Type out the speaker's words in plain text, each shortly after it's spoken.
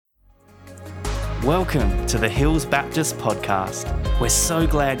Welcome to the Hills Baptist Podcast. We're so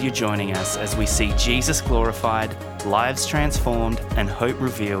glad you're joining us as we see Jesus glorified, lives transformed, and hope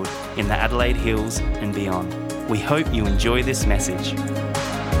revealed in the Adelaide Hills and beyond. We hope you enjoy this message.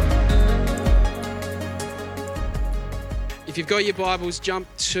 If you've got your Bibles, jump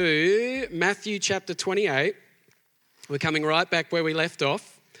to Matthew chapter 28. We're coming right back where we left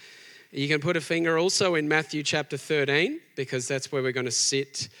off. You can put a finger also in Matthew chapter 13 because that's where we're going to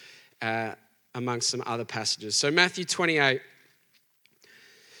sit amongst some other passages. So Matthew 28.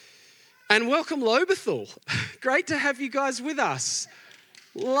 And welcome Lobethal. Great to have you guys with us.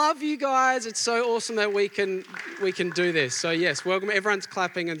 Love you guys. It's so awesome that we can do this. So yes, welcome. Everyone's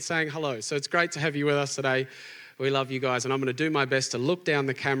clapping and saying hello. So it's great to have you with us today. We love you guys, and I'm going to do my best to look down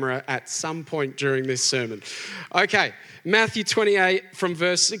the camera at some point during this sermon. Okay, Matthew 28 from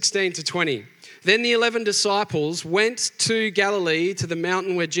verse 16 to 20. Then the 11 disciples went to Galilee to the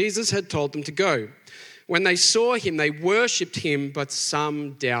mountain where Jesus had told them to go. When they saw him, they worshipped him, but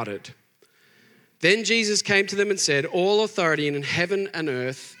some doubted. Then Jesus came to them and said, "All authority in heaven and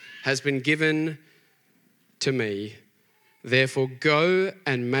earth has been given to me. Therefore go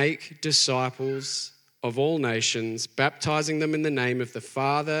and make disciples of all nations, baptizing them in the name of the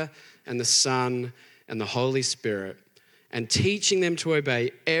Father and the Son and the Holy Spirit, and teaching them to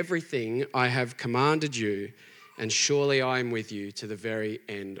obey everything I have commanded you, and surely I am with you to the very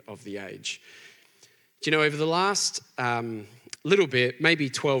end of the age." Do you know, over the last little bit, maybe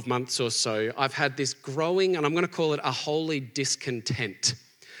 12 months or so, I've had this growing, and I'm going to call it a holy discontent.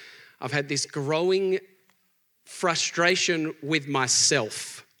 I've had this growing frustration with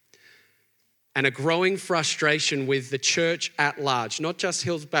myself and a growing frustration with the church at large, not just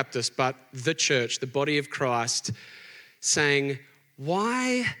Hills Baptist, but the church, the body of Christ, saying,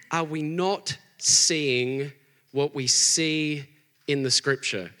 why are we not seeing what we see in the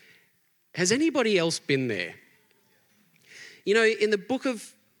scripture? Has anybody else been there? You know, in the book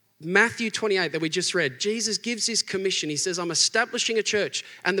of Matthew 28 that we just read, Jesus gives his commission. He says, I'm establishing a church,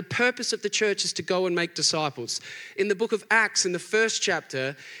 and the purpose of the church is to go and make disciples. In the book of Acts, in the first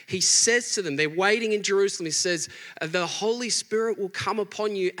chapter, he says to them, they're waiting in Jerusalem, he says, the Holy Spirit will come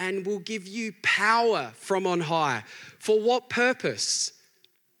upon you and will give you power from on high. For what purpose?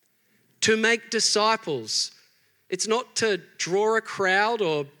 To make disciples. It's not to draw a crowd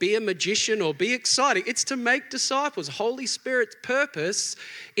or be a magician or be exciting. It's to make disciples. Holy Spirit's purpose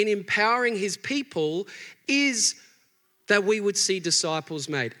in empowering his people is that we would see disciples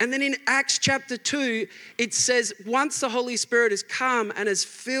made. And then in Acts chapter 2, it says once the Holy Spirit has come and has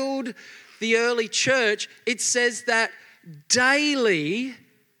filled the early church, it says that daily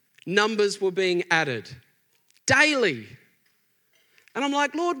numbers were being added. Daily. And I'm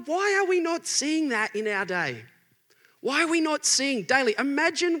like, Lord, why are we not seeing that in our day? Why are we not seeing daily?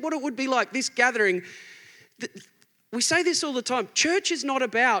 Imagine what it would be like, this gathering. We say this all the time. Church is not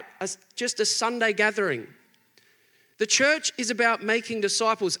about just a Sunday gathering. The church is about making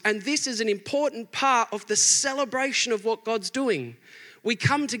disciples, and this is an important part of the celebration of what God's doing. We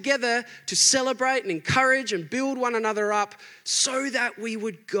come together to celebrate and encourage and build one another up so that we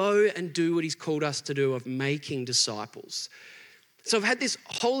would go and do what he's called us to do of making disciples. So I've had this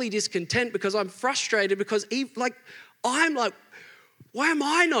holy discontent because I'm frustrated because I'm like, why am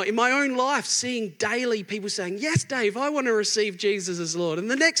I not in my own life seeing daily people saying, yes, Dave, I want to receive Jesus as Lord.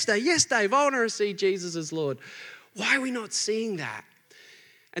 And the next day, yes, Dave, I want to receive Jesus as Lord. Why are we not seeing that?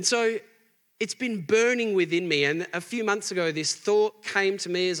 And so it's been burning within me. And a few months ago, this thought came to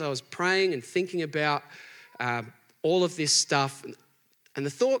me as I was praying and thinking about all of this stuff. And the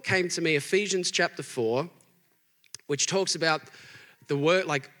thought came to me, Ephesians chapter 4, which talks about the work,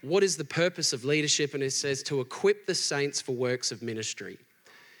 like what is the purpose of leadership? And it says to equip the saints for works of ministry.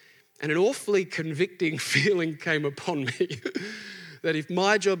 And an awfully convicting feeling came upon me that if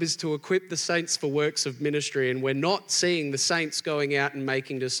my job is to equip the saints for works of ministry and we're not seeing the saints going out and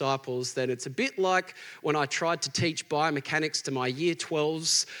making disciples, then it's a bit like when I tried to teach biomechanics to my year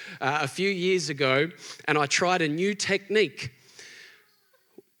 12s a few years ago, and I tried a new technique.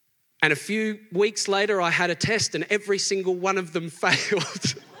 And a few weeks later, I had a test and every single one of them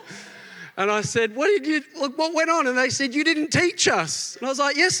failed. And I said, what went on? And they said, you didn't teach us. And I was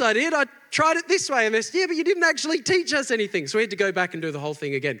like, yes, I did. I tried it this way. And they said, yeah, but you didn't actually teach us anything. So we had to go back and do the whole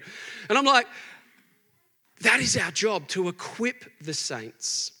thing again. And I'm like, that is our job, to equip the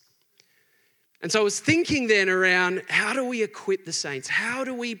saints. And so I was thinking then around, how do we equip the saints? How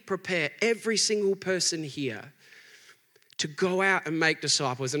do we prepare every single person here to go out and make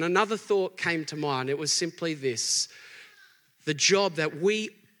disciples? And another thought came to mind. It was simply this: the job that we,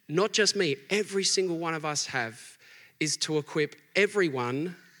 not just me, every single one of us have, is to equip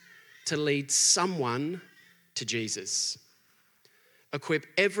everyone to lead someone to Jesus. Equip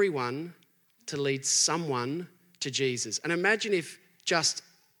everyone to lead someone to Jesus. And imagine if just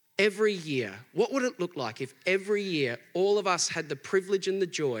every year, what would it look like if every year all of us had the privilege and the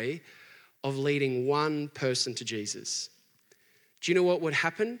joy of leading one person to Jesus? Do you know what would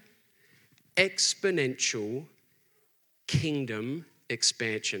happen? Exponential kingdom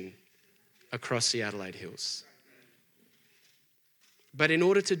expansion across the Adelaide Hills. But in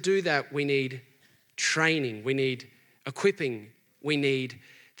order to do that, we need training, we need equipping, we need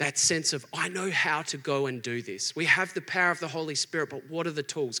that sense of, I know how to go and do this. We have the power of the Holy Spirit, but what are the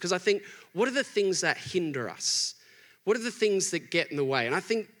tools? Because I think, what are the things that hinder us? What are the things that get in the way? And I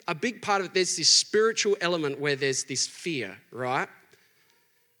think a big part of it, there's this spiritual element where there's this fear, right?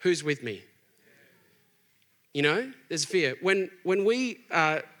 Who's with me? You know, there's fear. When we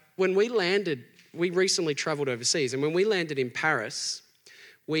landed, we recently traveled overseas, and when we landed in Paris,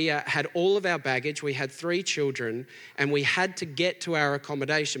 we had all of our baggage, we had 3 children, and we had to get to our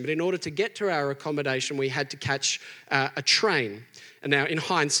accommodation. But in order to get to our accommodation, we had to catch a train. And now, in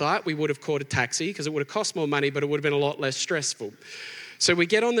hindsight, we would have caught a taxi because it would have cost more money, but it would have been a lot less stressful. So we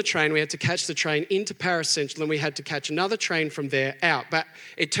get on the train, we had to catch the train into Paris Central, and we had to catch another train from there out. But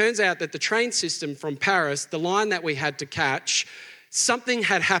it turns out that the train system from Paris, the line that we had to catch, something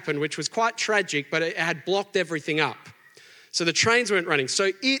had happened, which was quite tragic, but it had blocked everything up. So the trains weren't running. So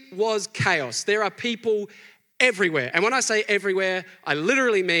it was chaos. There are people everywhere. And when I say everywhere, I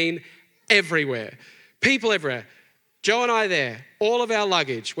literally mean everywhere. People everywhere. Joe and I there, all of our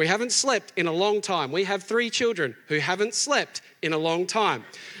luggage. We haven't slept in a long time. We have 3 children who haven't slept in a long time.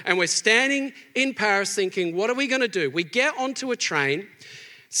 And we're standing in Paris thinking, what are we going to do? We get onto a train.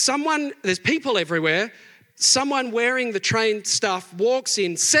 There's people everywhere. Someone wearing the train stuff walks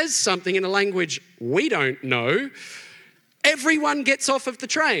in, says something in a language we don't know. Everyone gets off of the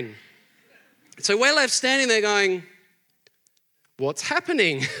train. So we're left standing there going, what's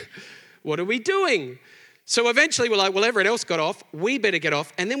happening? What are we doing? So eventually we're like, well, everyone else got off. We better get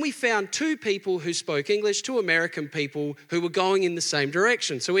off. And then we found 2 people who spoke English, 2 American people who were going in the same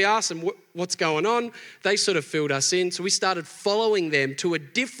direction. So we asked them, what's going on? They sort of filled us in. So we started following them to a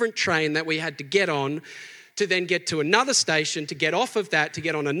different train that we had to get on to then get to another station, to get off of that, to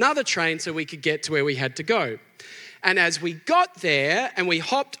get on another train so we could get to where we had to go. And as we got there and we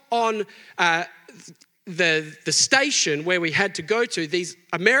hopped on the station where we had to go to, these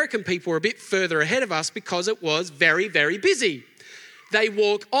American people were a bit further ahead of us because it was very, very busy. They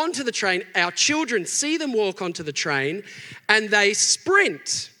walk onto the train. Our children see them walk onto the train and they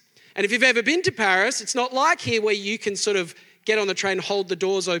sprint. And if you've ever been to Paris, it's not like here where you can sort of get on the train, hold the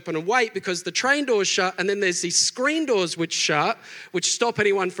doors open and wait because the train doors shut and then there's these screen doors which shut, which stop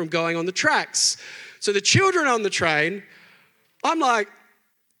anyone from going on the tracks. So the children on the train, I'm like,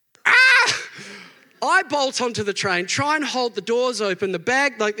 I bolt onto the train, try and hold the doors open, the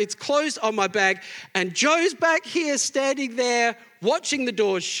bag, like it's closed on my bag, and Joe's back here standing there watching the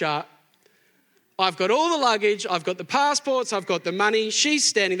doors shut. I've got all the luggage, I've got the passports, I've got the money, she's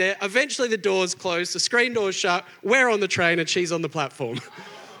standing there. Eventually the doors close, the screen doors shut, we're on the train and she's on the platform.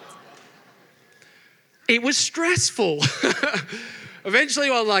 It was stressful. Eventually,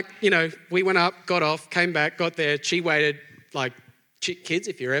 we went up, got off, came back, got there. She waited, kids,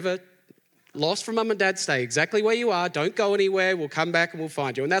 if you're ever lost from mum and dad, stay exactly where you are. Don't go anywhere. We'll come back and we'll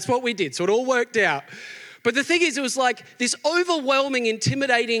find you. And that's what we did. So it all worked out. But the thing is, it was like this overwhelming,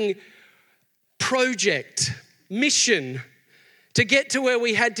 intimidating project, mission to get to where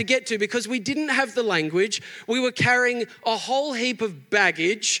we had to get to because we didn't have the language. We were carrying a whole heap of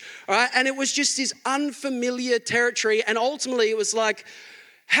baggage, right? And it was just this unfamiliar territory. And ultimately it was like,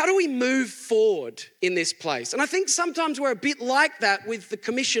 how do we move forward in this place? And I think sometimes we're a bit like that with the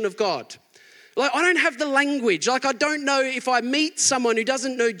commission of God. Like, I don't have the language. Like, I don't know if I meet someone who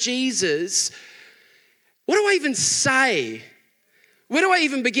doesn't know Jesus, what do I even say? Where do I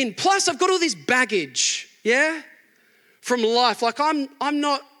even begin? Plus, I've got all this baggage, yeah? From life. Like I'm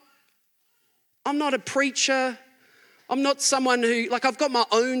not a preacher. I'm not someone who, I've got my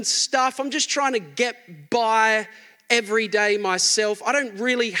own stuff. I'm just trying to get by every day myself. I don't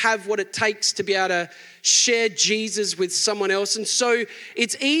really have what it takes to be able to share Jesus with someone else. And so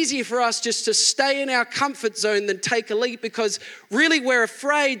it's easier for us just to stay in our comfort zone than take a leap because really we're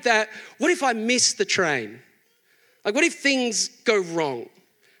afraid that what if I miss the train? Like what if things go wrong?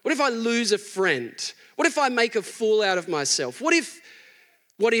 What if I lose a friend? What if I make a fool out of myself? What if?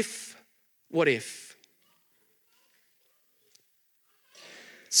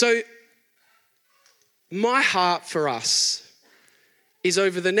 So my heart for us is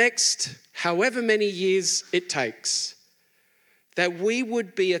over the next however many years it takes that we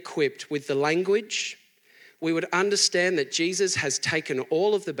would be equipped with the language, we would understand that Jesus has taken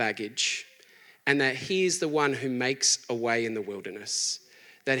all of the baggage and that he is the one who makes a way in the wilderness,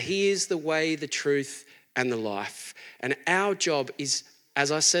 that he is the way, the truth, and the life. And our job is,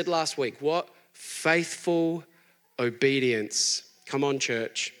 as I said last week, what? Faithful obedience. Come on,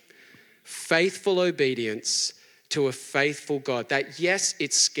 church. Faithful obedience to a faithful God. That, yes,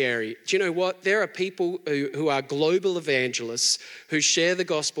 it's scary. Do you know what? There are people who are global evangelists who share the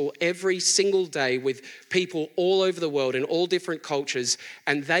gospel every single day with people all over the world in all different cultures,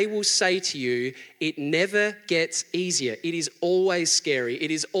 and they will say to you, it never gets easier. It is always scary.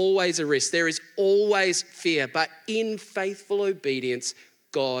 It is always a risk. There is always fear. But in faithful obedience,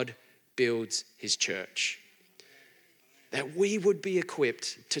 God builds his church. That we would be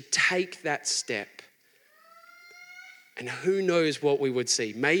equipped to take that step. And who knows what we would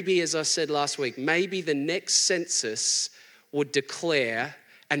see. Maybe, as I said last week, maybe the next census would declare,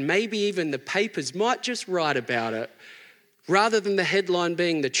 and maybe even the papers might just write about it, rather than the headline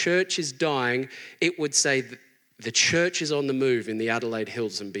being the church is dying, it would say the church is on the move in the Adelaide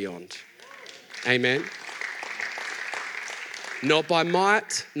Hills and beyond. Amen. Not by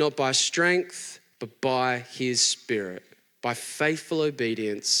might, not by strength, but by his Spirit, by faithful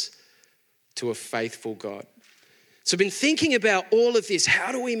obedience to a faithful God. So I've been thinking about all of this.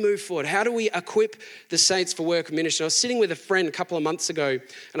 How do we move forward? How do we equip the saints for work and ministry? I was sitting with a friend a couple of months ago,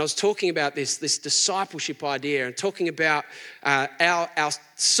 and I was talking about this discipleship idea and talking about our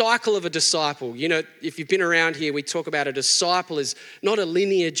cycle of a disciple. You know, if you've been around here, we talk about a disciple as not a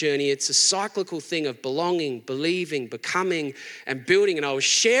linear journey. It's a cyclical thing of belonging, believing, becoming, and building. And I was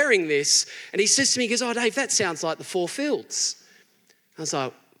sharing this, and he says to me, he goes, "Oh, Dave, that sounds like the four fields." I was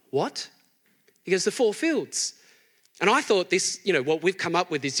like, "What?" He goes, "The four fields." And I thought this, you know, what we've come up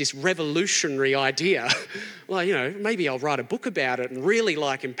with is this revolutionary idea. Well, you know, maybe I'll write a book about it and really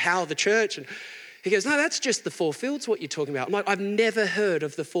like empower the church. And he goes, "No, that's just the four fields, what you're talking about." I'm like, "I've never heard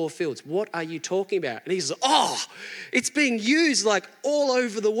of the four fields. What are you talking about?" And he says, "Oh, it's being used like all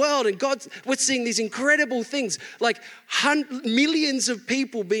over the world. And we're seeing these incredible things, like millions of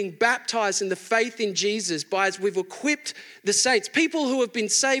people being baptized in the faith in Jesus as we've equipped the saints. People who have been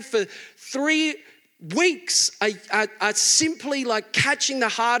saved for 3 weeks are simply like catching the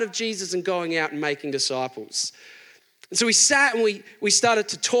heart of Jesus and going out and making disciples." And so we sat and we started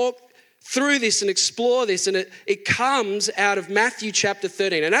to talk through this and explore this, and it comes out of Matthew chapter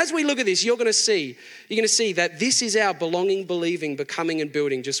 13. And as we look at this, you're going to see that this is our belonging, believing, becoming, and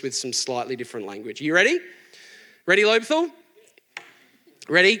building, just with some slightly different language. Are you ready? Ready, Lobethal?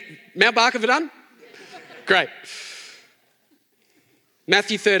 Ready? Mount Barker, Verdun? Great.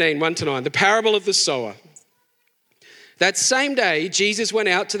 Matthew 13, 1-9, the parable of the sower. That same day, Jesus went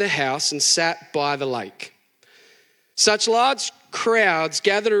out to the house and sat by the lake. Such large crowds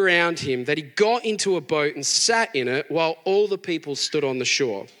gathered around him that he got into a boat and sat in it while all the people stood on the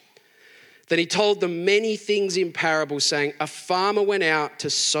shore. Then he told them many things in parables, saying, "A farmer went out to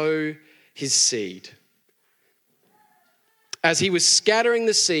sow his seed. As he was scattering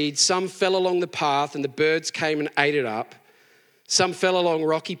the seed, some fell along the path and the birds came and ate it up. Some fell along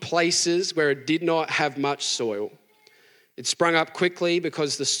rocky places where it did not have much soil. It sprung up quickly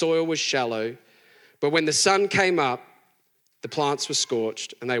because the soil was shallow. But when the sun came up, the plants were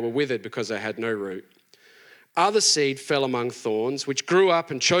scorched and they were withered because they had no root. Other seed fell among thorns, which grew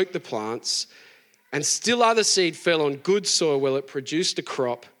up and choked the plants. And still other seed fell on good soil where it produced a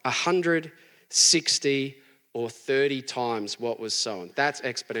crop 160 or 30 times what was sown." That's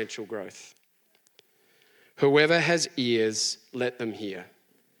exponential growth. "Whoever has ears, let them hear."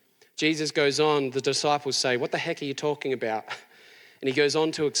 Jesus goes on, the disciples say, "What the heck are you talking about?" And he goes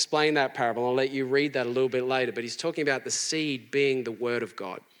on to explain that parable. I'll let you read that a little bit later, but he's talking about the seed being the word of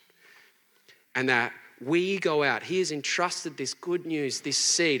God. And that we go out, he has entrusted this good news, this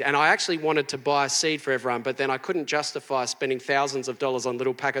seed. And I actually wanted to buy a seed for everyone, but then I couldn't justify spending thousands of dollars on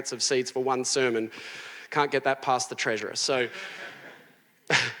little packets of seeds for one sermon. Can't get that past the treasurer. So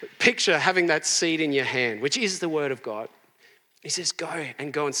picture having that seed in your hand, which is the word of God. He says, go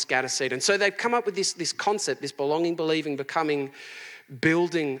and scatter seed. And so they've come up with this concept, this belonging, believing, becoming,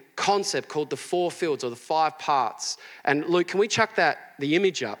 building concept called the four fields, or the 5 parts. And Luke, can we chuck the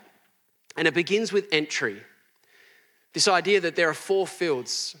image up? And it begins with entry. This idea that there are 4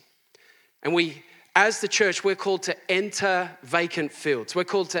 fields. And we, as the church, we're called to enter vacant fields. We're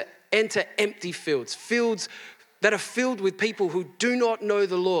called to enter empty fields, fields that are filled with people who do not know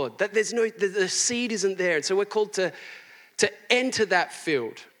the Lord, that the seed isn't there. And so we're called to enter that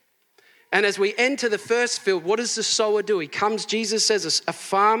field. And as we enter the first field, what does the sower do? He comes, Jesus says, a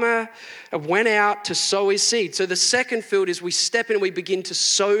farmer went out to sow his seed. So the second field is we step in and we begin to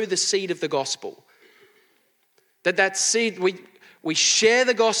sow the seed of the gospel. That seed, we share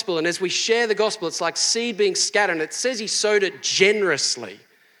the gospel, and as we share the gospel, it's like seed being scattered. And it says he sowed it generously.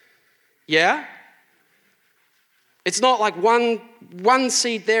 Yeah? It's not like one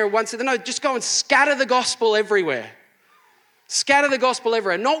seed there, one seed there. No, just go and scatter the gospel everywhere. Scatter the gospel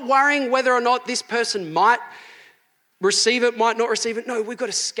everywhere. Not worrying whether or not this person might receive it, might not receive it. No, we've got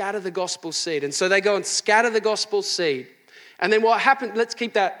to scatter the gospel seed. And so they go and scatter the gospel seed. And then what happened, let's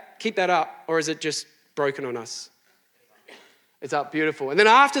keep that up, or is it just broken on us? It's up, beautiful. And then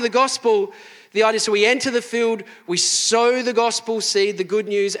after the gospel, the idea, so we enter the field, we sow the gospel seed, the good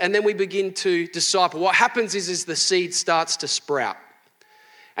news, and then we begin to disciple. What happens is the seed starts to sprout.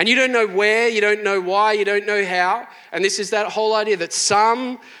 And you don't know where, you don't know why, you don't know how. And this is that whole idea that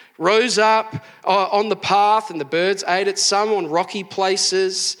some rose up on the path and the birds ate it, some on rocky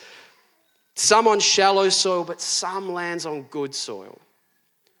places, some on shallow soil, but some lands on good soil.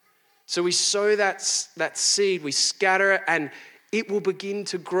 So we sow that seed, we scatter it, and it will begin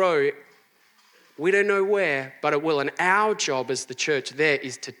to grow. We don't know where, but it will. And our job as the church there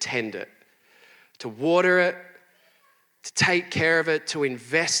is to tend it, to water it, to take care of it, to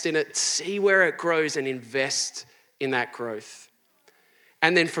invest in it, see where it grows and invest in that growth.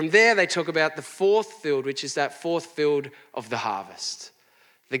 And then from there, they talk about the fourth field, which is that fourth field of the harvest,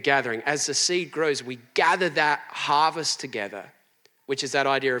 the gathering. As the seed grows, we gather that harvest together, which is that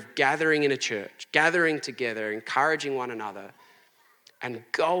idea of gathering in a church, gathering together, encouraging one another, and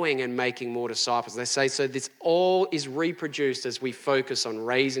going and making more disciples. They say, so this all is reproduced as we focus on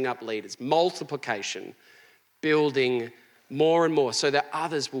raising up leaders, multiplication, building more and more so that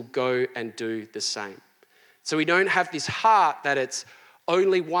others will go and do the same. So we don't have this heart that it's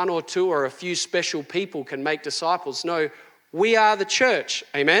only one or two or a few special people can make disciples. No, we are the church.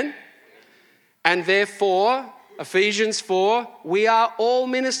 Amen? And therefore, Ephesians 4, we are all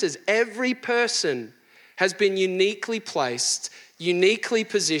ministers. Every person has been uniquely placed, uniquely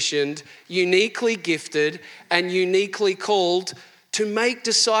positioned, uniquely gifted, and uniquely called to make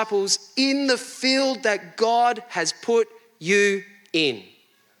disciples in the field that God has put you in.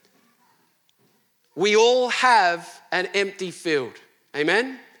 We all have an empty field.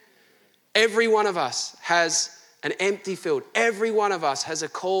 Amen? Every one of us has an empty field. Every one of us has a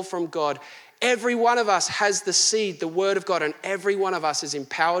call from God. Every one of us has the seed, the word of God, and every one of us is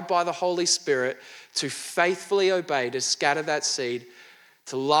empowered by the Holy Spirit to faithfully obey, to scatter that seed,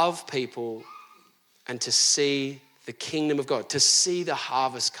 to love people, and to see the kingdom of God, to see the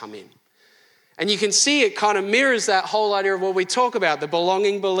harvest come in. And you can see it kind of mirrors that whole idea of what we talk about, the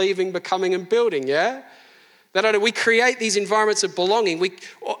belonging, believing, becoming, and building, yeah? That idea, we create these environments of belonging.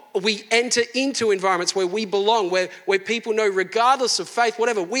 We enter into environments where we belong, where people know regardless of faith,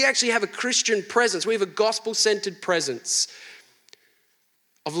 whatever, we actually have a Christian presence. We have a gospel-centered presence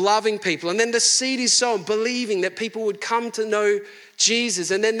of loving people. And then the seed is sown, believing that people would come to know Jesus.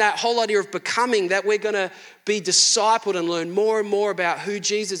 And then that whole idea of becoming, that we're going to be discipled and learn more and more about who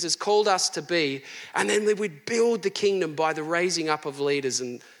Jesus has called us to be. And then we would build the kingdom by the raising up of leaders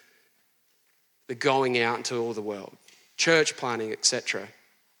and the going out into all the world, church planting, etc. Does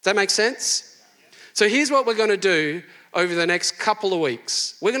that make sense? So here's what we're going to do over the next couple of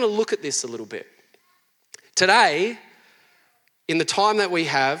weeks. We're going to look at this a little bit. Today, in the time that we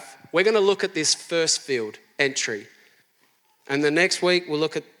have, we're going to look at this first field, entry. And the next week, we'll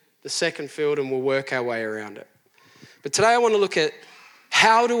look at the second field and we'll work our way around it. But today I want to look at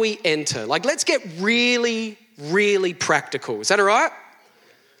how do we enter? Like, let's get really, really practical. Is that all right?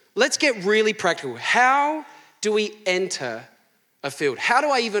 Let's get really practical. How do we enter a field? How do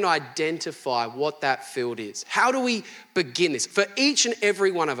I even identify what that field is? How do we begin this? For each and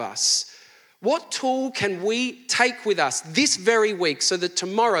every one of us, what tool can we take with us this very week so that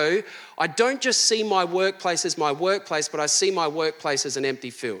tomorrow I don't just see my workplace as my workplace, but I see my workplace as an empty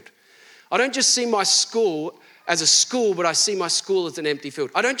field? I don't just see my school as a school, but I see my school as an empty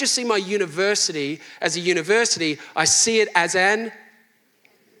field. I don't just see my university as a university, I see it as an,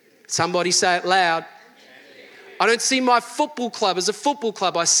 somebody say it loud. I don't see my football club as a football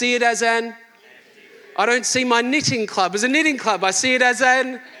club, I see it as an, I don't see my knitting club as a knitting club, I see it as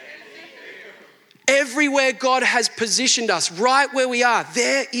an, everywhere God has positioned us, right where we are,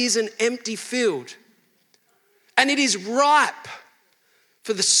 there is an empty field. And it is ripe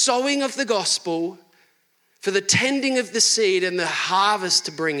for the sowing of the gospel, for the tending of the seed and the harvest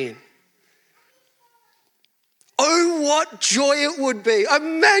to bring in. Oh, what joy it would be.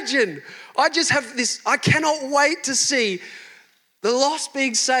 Imagine, I just have this, I cannot wait to see The lost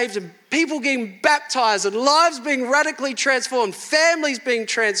being saved and people getting baptized and lives being radically transformed, families being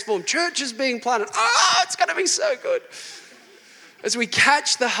transformed, churches being planted. Oh, it's going to be so good as we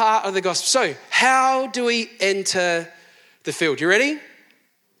catch the heart of the gospel. So how do we enter the field? You ready?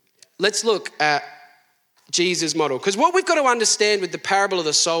 Let's look at Jesus' model. Because what we've got to understand with the parable of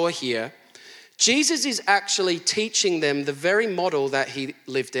the sower here, Jesus is actually teaching them the very model that he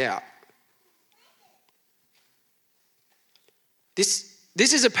lived out.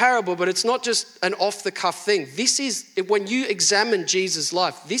 This is a parable, but it's not just an off-the-cuff thing. This is, when you examine Jesus'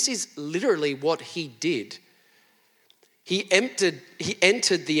 life, this is literally what he did. He entered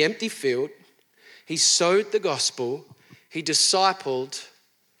the empty field. He sowed the gospel. He discipled.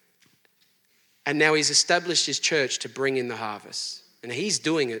 And now he's established his church to bring in the harvest. And he's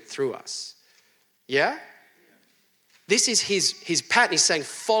doing it through us. Yeah? This is his pattern. He's saying,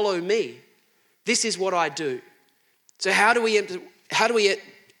 follow me. This is what I do. So how do we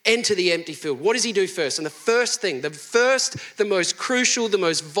enter the empty field? What does he do first? And the most crucial, the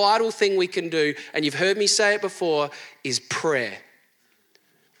most vital thing we can do, and you've heard me say it before, is prayer.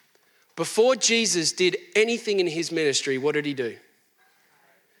 Before Jesus did anything in his ministry, what did he do?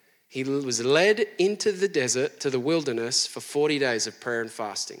 He was led into the desert, to the wilderness, for 40 days of prayer and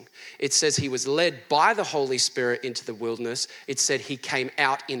fasting. It says he was led by the Holy Spirit into the wilderness. It said he came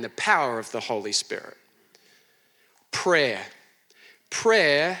out in the power of the Holy Spirit. Prayer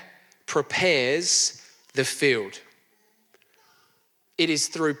prepares the field. It is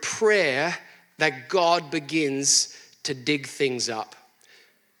through prayer that God begins to dig things up.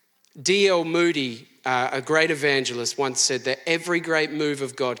 D.L. Moody, a great evangelist, once said that every great move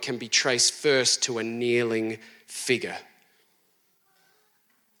of God can be traced first to a kneeling figure.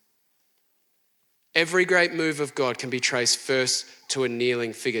 Every great move of God can be traced first to a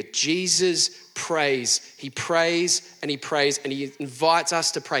kneeling figure. Jesus prays. He prays and he prays and he invites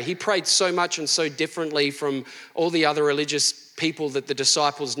us to pray. He prayed so much and so differently from all the other religious people that the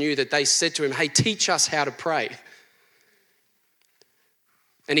disciples knew that they said to him, hey, teach us how to pray.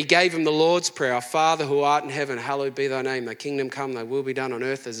 And he gave him the Lord's Prayer, our Father who art in heaven, hallowed be thy name. Thy kingdom come, thy will be done on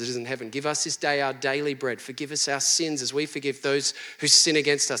earth as it is in heaven. Give us this day our daily bread. Forgive us our sins as we forgive those who sin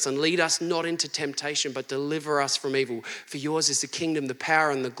against us. And lead us not into temptation, but deliver us from evil. For yours is the kingdom, the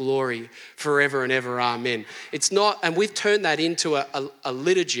power and the glory forever and ever. Amen. It's not, and we've turned that into a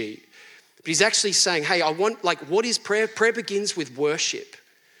liturgy. But he's actually saying, hey, what is prayer? Prayer begins with worship.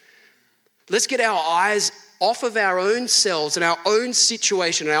 Let's get our eyes off of our own selves and our own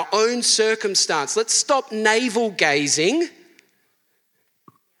situation and our own circumstance. Let's stop navel gazing,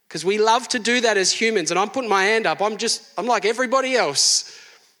 because we love to do that as humans. And I'm putting my hand up. I'm like everybody else.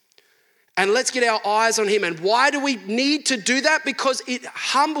 And let's get our eyes on him. And why do we need to do that? Because it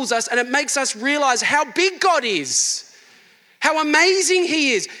humbles us and it makes us realize how big God is. How amazing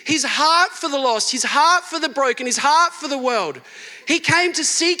he is. His heart for the lost, his heart for the broken, his heart for the world. He came to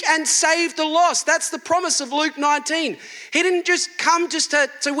seek and save the lost. That's the promise of Luke 19. He didn't just come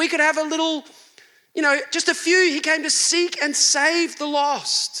so we could have a little, just a few. He came to seek and save the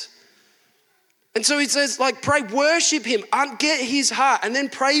lost. And so he says, pray, worship him, get his heart, and then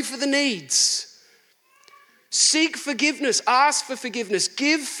pray for the needs. Seek forgiveness, ask for forgiveness,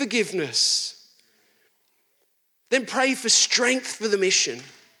 give forgiveness. Then pray for strength for the mission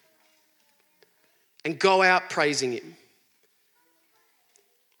and go out praising him.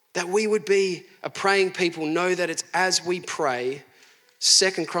 That we would be a praying people, know that it's as we pray.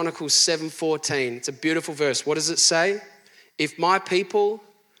 2 Chronicles 7:14, it's a beautiful verse. What does it say? If my people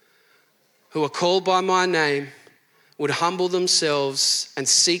who are called by my name would humble themselves and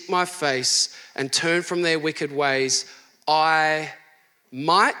seek my face and turn from their wicked ways, I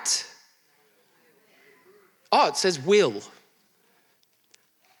might... Oh, it says will.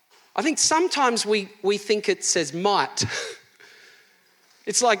 I think sometimes we think it says might.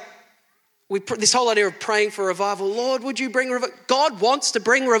 It's like this whole idea of praying for revival. Lord, would you bring revival? God wants to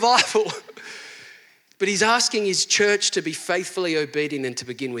bring revival. But he's asking his church to be faithfully obedient and to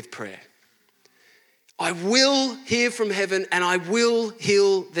begin with prayer. I will hear from heaven and I will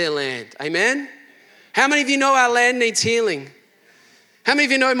heal their land. Amen? How many of you know our land needs healing? How many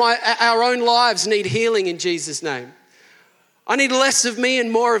of you know our own lives need healing in Jesus' name? I need less of me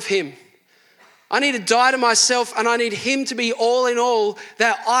and more of him. I need to die to myself and I need him to be all in all,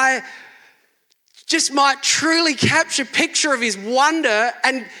 that I just might truly capture a picture of his wonder.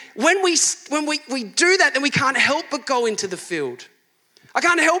 And when we do that, then we can't help but go into the field. I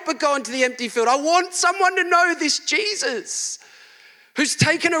can't help but go into the empty field. I want someone to know this Jesus who's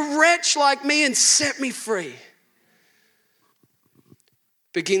taken a wretch like me and set me free.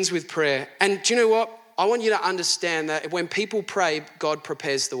 Begins with prayer. And do you know what? I want you to understand that when people pray, God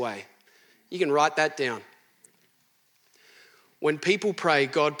prepares the way. You can write that down. When people pray,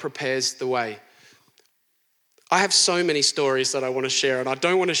 God prepares the way. I have so many stories that I want to share, and I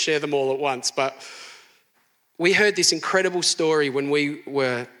don't want to share them all at once, but we heard this incredible story when we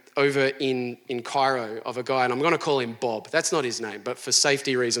were over in Cairo of a guy, and I'm going to call him Bob. That's not his name, but for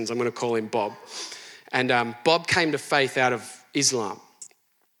safety reasons, I'm going to call him Bob. And Bob came to faith out of Islam,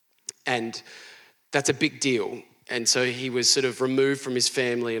 and that's a big deal. And so he was sort of removed from his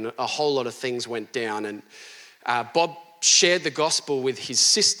family, and a whole lot of things went down. And Bob shared the gospel with his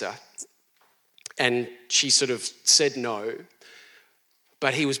sister, and she sort of said no,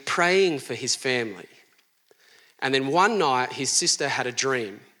 but he was praying for his family. And then one night, his sister had a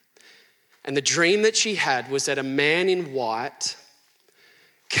dream. And the dream that she had was that a man in white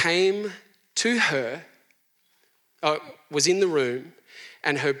came to her, was in the room,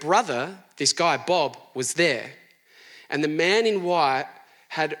 and her brother, this guy Bob, was there. And the man in white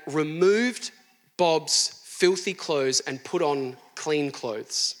had removed Bob's filthy clothes and put on clean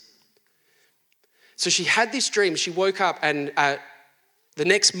clothes. So she had this dream. She woke up, and the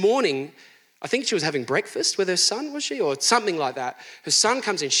next morning, I think she was having breakfast with her son, was she? Or something like that. Her son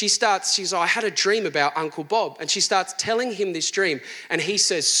comes in. She's like, I had a dream about Uncle Bob. And she starts telling him this dream. And he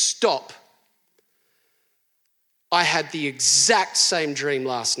says, stop. I had the exact same dream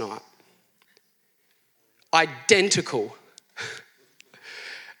last night. Identical.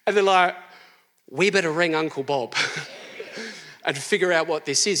 And they're like, we better ring Uncle Bob and figure out what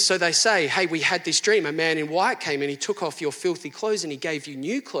this is. So they say, hey, we had this dream. A man in white came and he took off your filthy clothes and he gave you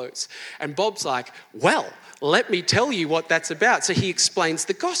new clothes. And Bob's like, well, let me tell you what that's about. So he explains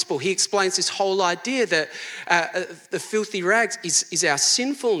the gospel. He explains this whole idea that the filthy rags is our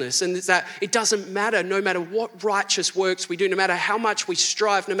sinfulness, and that it doesn't matter, no matter what righteous works we do, no matter how much we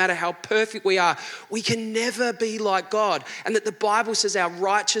strive, no matter how perfect we are, we can never be like God. And that the Bible says our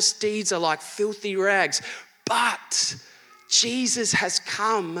righteous deeds are like filthy rags. But Jesus has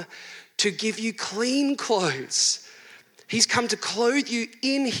come to give you clean clothes. He's come to clothe you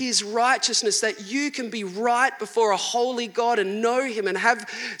in his righteousness, that you can be right before a holy God and know him and have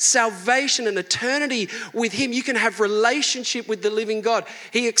salvation and eternity with him. You can have relationship with the living God.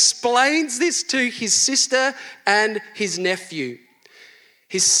 He explains this to his sister and his nephew.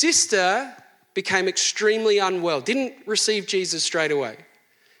 His sister became extremely unwell, didn't receive Jesus straight away.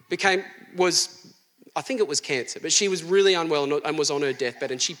 I think it was cancer, but she was really unwell and was on her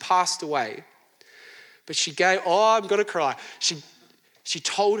deathbed, and she passed away. But I'm going to cry. She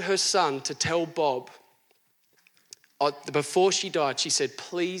told her son to tell Bob, before she died, she said,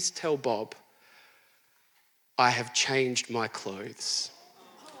 please tell Bob, I have changed my clothes.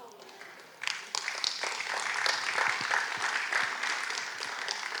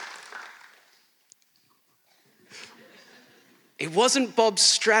 It wasn't Bob's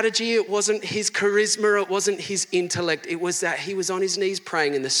strategy, it wasn't his charisma, it wasn't his intellect. It was that he was on his knees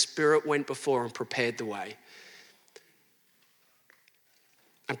praying and the Spirit went before and prepared the way.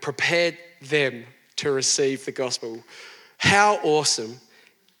 And prepared them to receive the gospel. How awesome.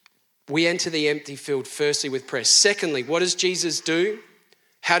 We enter the empty field firstly with prayer. Secondly, what does Jesus do?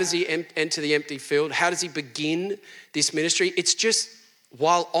 How does he enter the empty field? How does he begin this ministry? It's just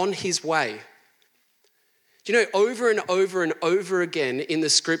while on his way. Do you know, over and over and over again in the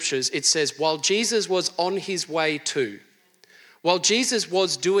scriptures, it says, while Jesus was on his way to, while Jesus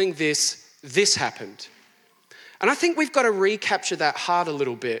was doing this, this happened. And I think we've got to recapture that heart a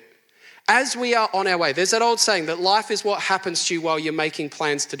little bit. As we are on our way, there's that old saying that life is what happens to you while you're making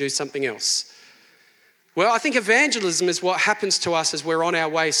plans to do something else. Well, I think evangelism is what happens to us as we're on our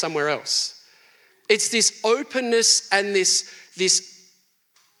way somewhere else. It's this openness and this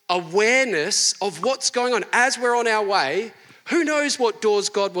awareness of what's going on as we're on our way. Who knows what doors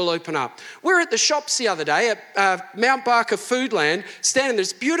God will open up? We were at the shops the other day at Mount Barker Foodland, standing there,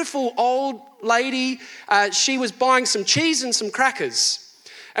 this beautiful old lady. She was buying some cheese and some crackers.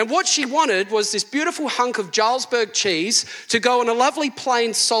 And what she wanted was this beautiful hunk of Jarlsberg cheese to go on a lovely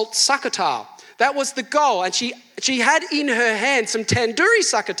plain salt succotash. That was the goal. And she had in her hand some tandoori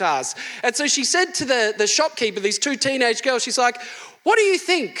succotahs. And so she said to the shopkeeper, these two teenage girls, she's like, what do you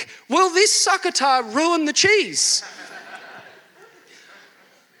think? Will this succotash ruin the cheese?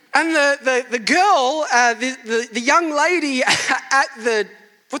 And the girl, the young lady at the,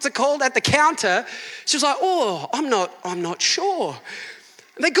 at the counter, she was like, oh, I'm not sure.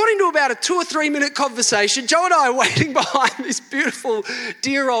 And they got into about a 2 or 3 minute conversation. Joe and I are waiting behind this beautiful,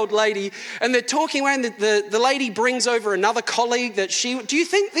 dear old lady, and they're talking around. The lady brings over another colleague do you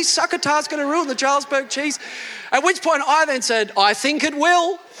think this succotash is going to ruin the Jarlsberg cheese? At which point I then said, I think it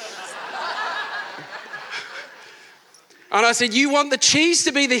will. And I said, you want the cheese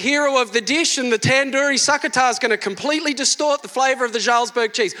to be the hero of the dish and the tandoori succotash is going to completely distort the flavour of the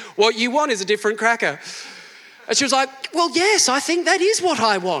Jarlsberg cheese. What you want is a different cracker. And she was like, well, yes, I think that is what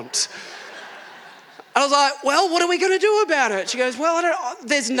I want. I was like, well, what are we going to do about it? She goes, well,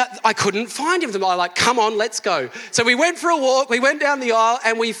 I couldn't find him. I was like, come on, let's go. So we went for a walk, we went down the aisle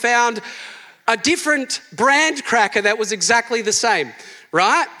and we found a different brand cracker that was exactly the same,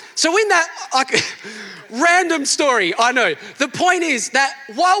 right? So in that, random story, I know. The point is that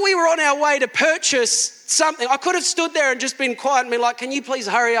while we were on our way to purchase something, I could have stood there and just been quiet and been like, can you please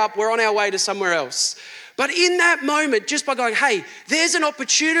hurry up? We're on our way to somewhere else. But in that moment, just by going, hey, there's an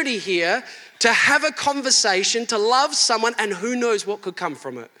opportunity here to have a conversation, to love someone, and who knows what could come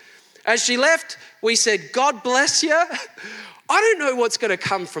from it. As she left, we said, God bless you. I don't know what's going to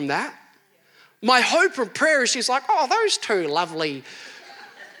come from that. My hope and prayer is she's like, oh, those two lovely,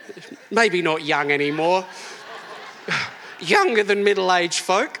 maybe not young anymore, younger than middle-aged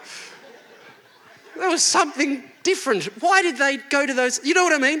folk. There was something different. Why did they go to those? You know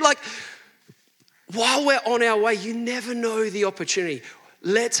what I mean? Like, while we're on our way, you never know the opportunity.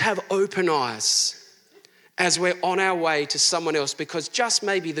 Let's have open eyes as we're on our way to someone else, because just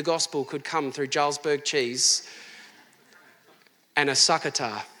maybe the gospel could come through Jarlsberg cheese and a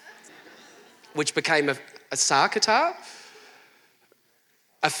succotash, which became a succotash.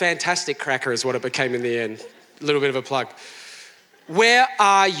 A fantastic cracker is what it became in the end. A little bit of a plug. Where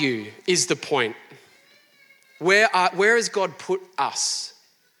are you is the point. Where has God put us?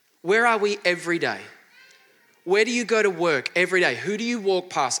 Where are we every day? Where do you go to work every day? Who do you walk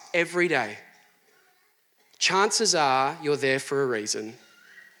past every day? Chances are you're there for a reason.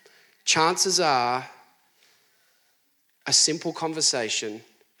 Chances are a simple conversation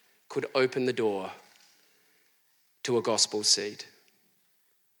could open the door to a gospel seed.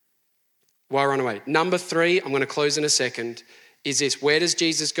 While we're on our way. Number 3, I'm going to close in a second, is this. Where does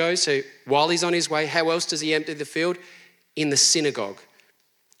Jesus go? So while he's on his way, how else does he empty the field? In the synagogue.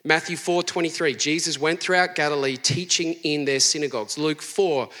 Matthew 4:23, Jesus went throughout Galilee teaching in their synagogues. Luke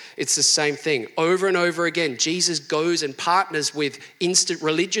 4, it's the same thing. Over and over again, Jesus goes and partners with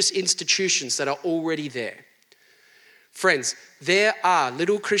religious institutions that are already there. Friends, there are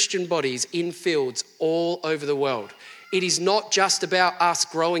little Christian bodies in fields all over the world. It is not just about us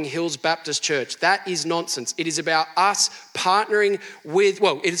growing Hills Baptist Church. That is nonsense. It is about us partnering with,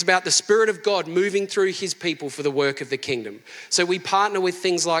 it is about the Spirit of God moving through his people for the work of the kingdom. So we partner with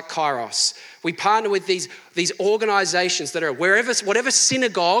things like Kairos. We partner with these organizations that are whatever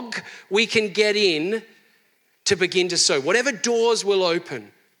synagogue we can get in to begin to sow, whatever doors will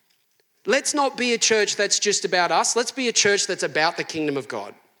open. Let's not be a church that's just about us. Let's be a church that's about the kingdom of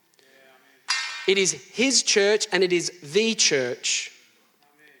God. It is his church and it is the church.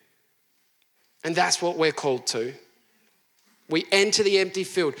 And that's what we're called to. We enter the empty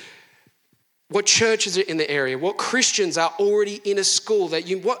field. What churches are in the area? What Christians are already in a school?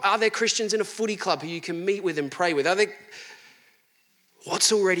 Are there Christians in a footy club who you can meet with and pray with?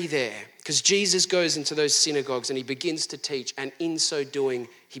 What's already there? Because Jesus goes into those synagogues and he begins to teach, and in so doing,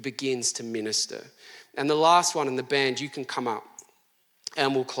 he begins to minister. And the last one in the band, you can come up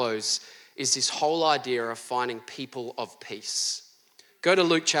and we'll close, is this whole idea of finding people of peace. Go to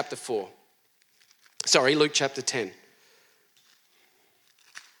Luke chapter 10.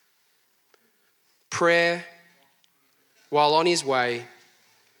 Prayer while on his way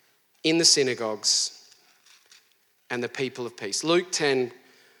in the synagogues and the people of peace. Luke 10,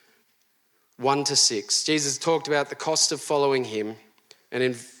 1-6. Jesus talked about the cost of following him. And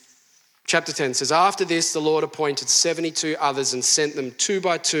in chapter 10 says, after this, the Lord appointed 72 others and sent them 2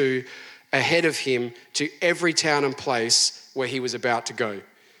 by 2 ahead of him to every town and place where he was about to go.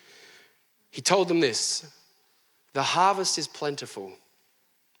 He told them this, the harvest is plentiful,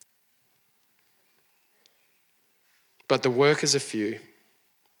 but the workers are few.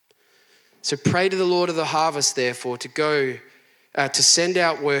 So pray to the Lord of the harvest, therefore, to send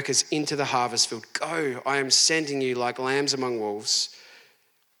out workers into the harvest field. Go, I am sending you like lambs among wolves.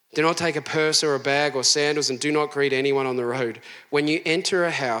 Do not take a purse or a bag or sandals, and do not greet anyone on the road. When you enter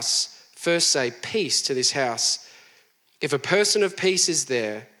a house, first say, peace to this house. If a person of peace is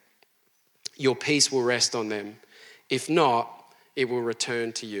there, your peace will rest on them. If not, it will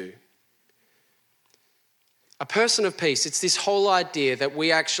return to you. A person of peace, it's this whole idea that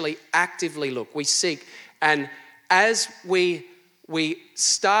we actually actively look, we seek, and as we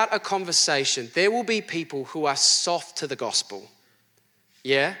start a conversation, there will be people who are soft to the gospel.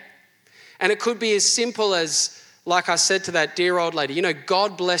 Yeah? And it could be as simple as, like I said to that dear old lady,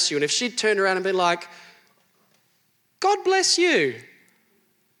 God bless you. And if she'd turned around and been like, God bless you,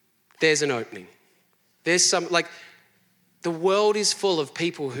 there's an opening. There's The world is full of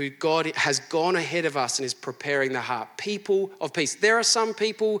people who God has gone ahead of us and is preparing the heart. People of peace. There are some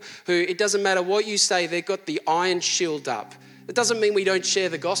people who, it doesn't matter what you say, they've got the iron shield up. It doesn't mean we don't share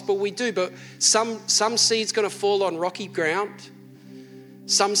the gospel, we do, but some seed's going to fall on rocky ground.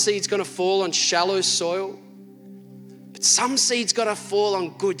 Some seed's going to fall on shallow soil. But some seed's got to fall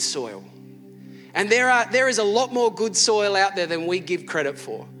on good soil. And there is a lot more good soil out there than we give credit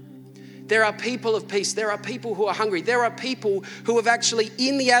for. There are people of peace. There are people who are hungry. There are people who have actually,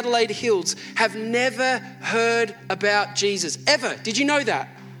 in the Adelaide Hills, have never heard about Jesus, ever. Did you know that?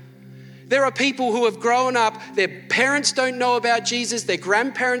 There are people who have grown up, their parents don't know about Jesus, their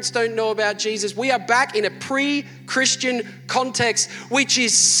grandparents don't know about Jesus. We are back in a pre-Christian context, which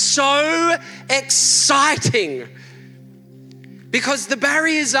is so exciting because the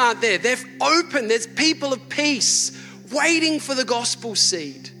barriers aren't there. They're open. There's people of peace waiting for the gospel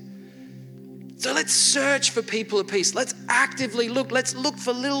seed. So let's search for people of peace. Let's actively look. Let's look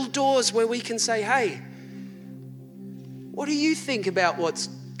for little doors where we can say, hey, what do you think about what's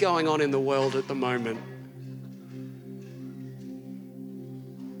going on in the world at the moment?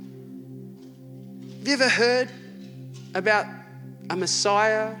 Have you ever heard about a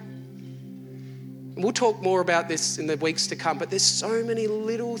Messiah? And we'll talk more about this in the weeks to come, but there's so many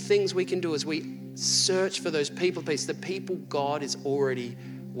little things we can do as we search for those people of peace, the people God is already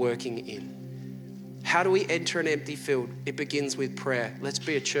working in. How do we enter an empty field? It begins with prayer. Let's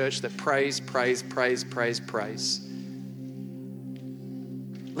be a church that prays.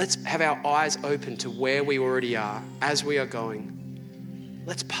 Let's have our eyes open to where we already are as we are going.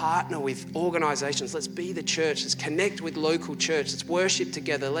 Let's partner with organizations. Let's be the church. Let's connect with local church. Let's worship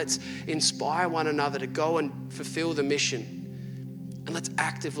together. Let's inspire one another to go and fulfill the mission. And let's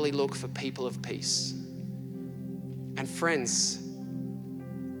actively look for people of peace. And friends,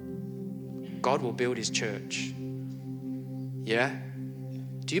 God will build his church. Yeah?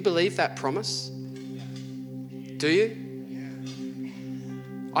 Do you believe that promise? Do you?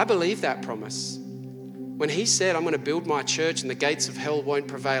 I believe that promise. When he said, I'm going to build my church and the gates of hell won't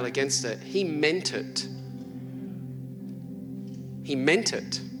prevail against it, he meant it. He meant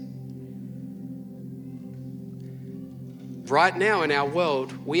it. Right now in our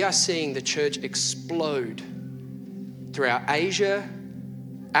world, we are seeing the church explode throughout Asia,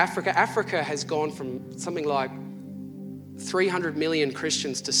 Africa. Africa has gone from something like 300 million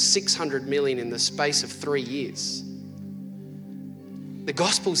Christians to 600 million in the space of 3 years. The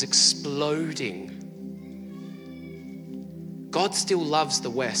gospel's exploding. God still loves the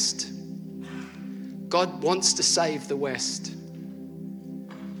West. God wants to save the West.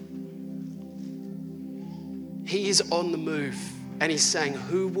 He is on the move and he's saying,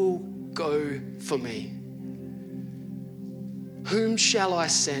 who will go for me? Whom shall I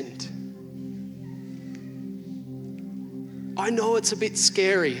send? I know it's a bit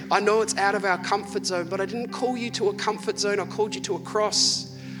scary. I know it's out of our comfort zone, but I didn't call you to a comfort zone. I called you to a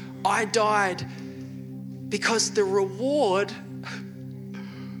cross. I died because the reward,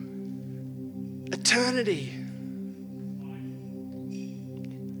 eternity.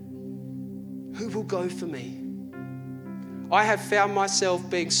 Who will go for me? I have found myself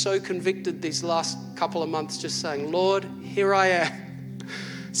being so convicted these last couple of months, just saying, Lord, here I am.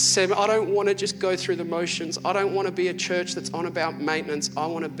 Sam, I don't want to just go through the motions. I don't want to be a church that's on about maintenance. I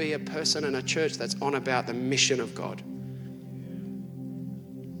want to be a person and a church that's on about the mission of God.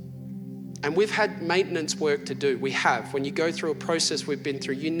 And we've had maintenance work to do. We have. When you go through a process we've been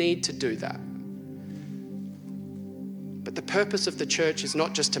through, you need to do that. But the purpose of the church is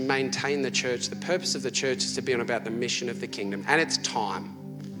not just to maintain the church. The purpose of the church is to be on about the mission of the kingdom. And it's time.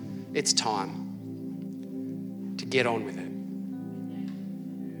 It's time to get on with it.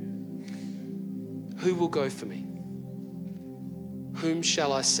 Who will go for me? Whom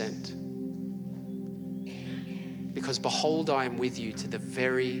shall I send? Because behold, I am with you to the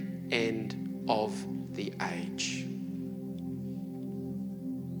very end of the age.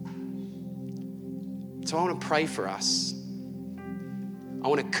 So I want to pray for us. I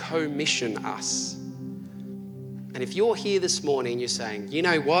want to commission us. And if you're here this morning and you're saying, you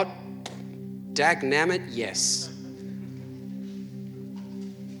know what? Dagnammit, yes.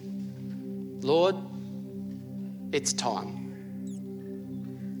 Lord, it's time.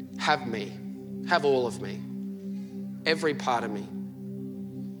 Have me. Have all of me. Every part of me.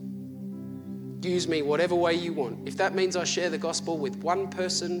 Use me whatever way you want. If that means I share the gospel with one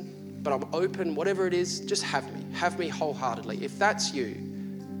person, but I'm open, whatever it is, just have me. Have me wholeheartedly. If that's you,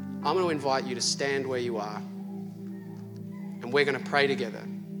 I'm going to invite you to stand where you are. And we're going to pray together.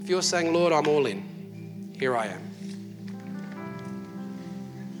 If you're saying, Lord, I'm all in, here I am.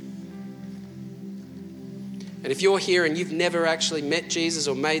 And if you're here and you've never actually met Jesus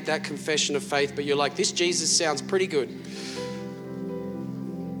or made that confession of faith, but you're like, this Jesus sounds pretty good,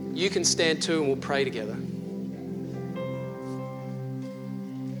 you can stand too and we'll pray together.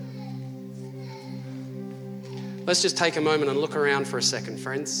 Let's just take a moment and look around for a second,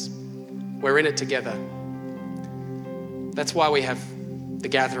 friends. We're in it together. That's why we have the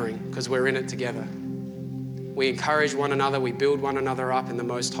gathering, because we're in it together. We encourage one another, we build one another up in the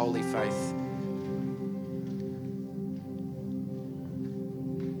most holy faith.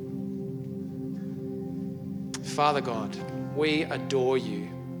 Father God, we adore you.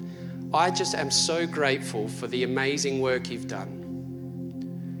 I just am so grateful for the amazing work you've done.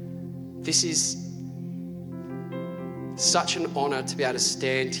 This is such an honour to be able to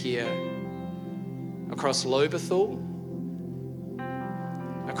stand here across Lobethal,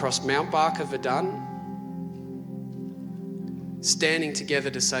 across Mount Barker, Verdun, standing together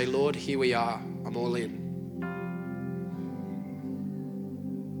to say, Lord, here we are, I'm all in.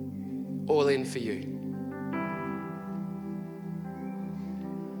 All in for you.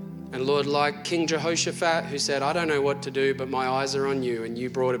 And Lord, like King Jehoshaphat, who said, I don't know what to do, but my eyes are on you, and you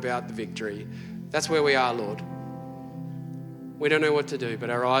brought about the victory. That's where we are, Lord. We don't know what to do, but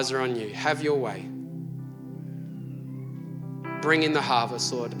our eyes are on you. Have your way. Bring in the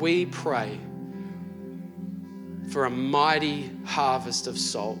harvest, Lord. We pray for a mighty harvest of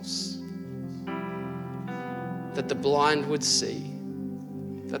souls, that the blind would see,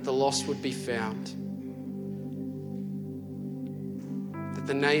 that the lost would be found, that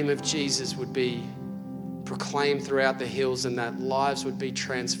the name of Jesus would be proclaimed throughout the hills, and that lives would be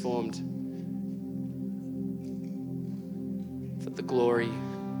transformed for the glory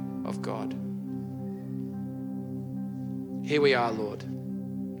of God. Here we are, Lord.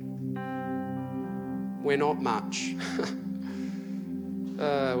 We're not much.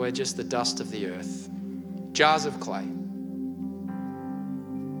 We're just the dust of the earth. Jars of clay.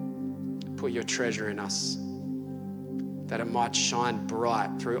 Put your treasure in us, that it might shine bright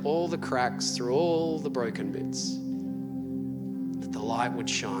through all the cracks, through all the broken bits, that the light would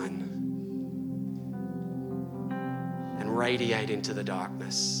shine and radiate into the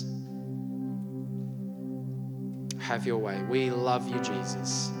darkness. Have your way. We love you,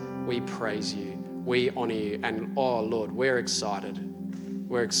 Jesus. We praise you. We honor you. And oh, Lord, we're excited.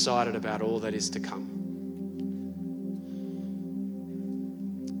 We're excited about all that is to come.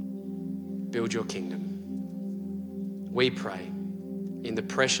 Build your kingdom. We pray in the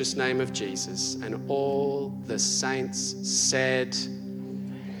precious name of Jesus, and all the saints said,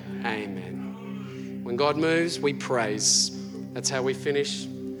 amen. When God moves, we praise. That's how we finish.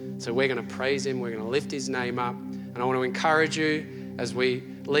 So we're going to praise him. We're going to lift his name up. And I want to encourage you as we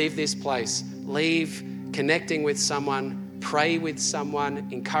leave this place, leave connecting with someone, pray with someone,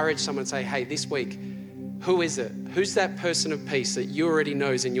 encourage someone, say, hey, this week, who is it? Who's that person of peace that you already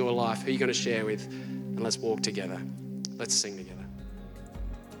knows in your life? Who are you going to share with? And let's walk together. Let's sing together.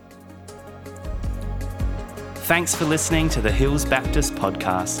 Thanks for listening to the Hills Baptist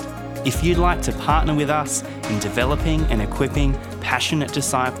podcast. If you'd like to partner with us in developing and equipping passionate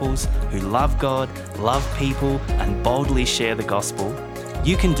disciples who love God, love people, and boldly share the gospel,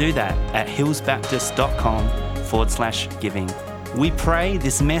 you can do that at hillsbaptist.com/giving. We pray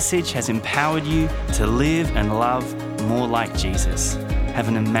this message has empowered you to live and love more like Jesus. Have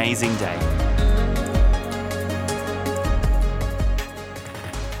an amazing day.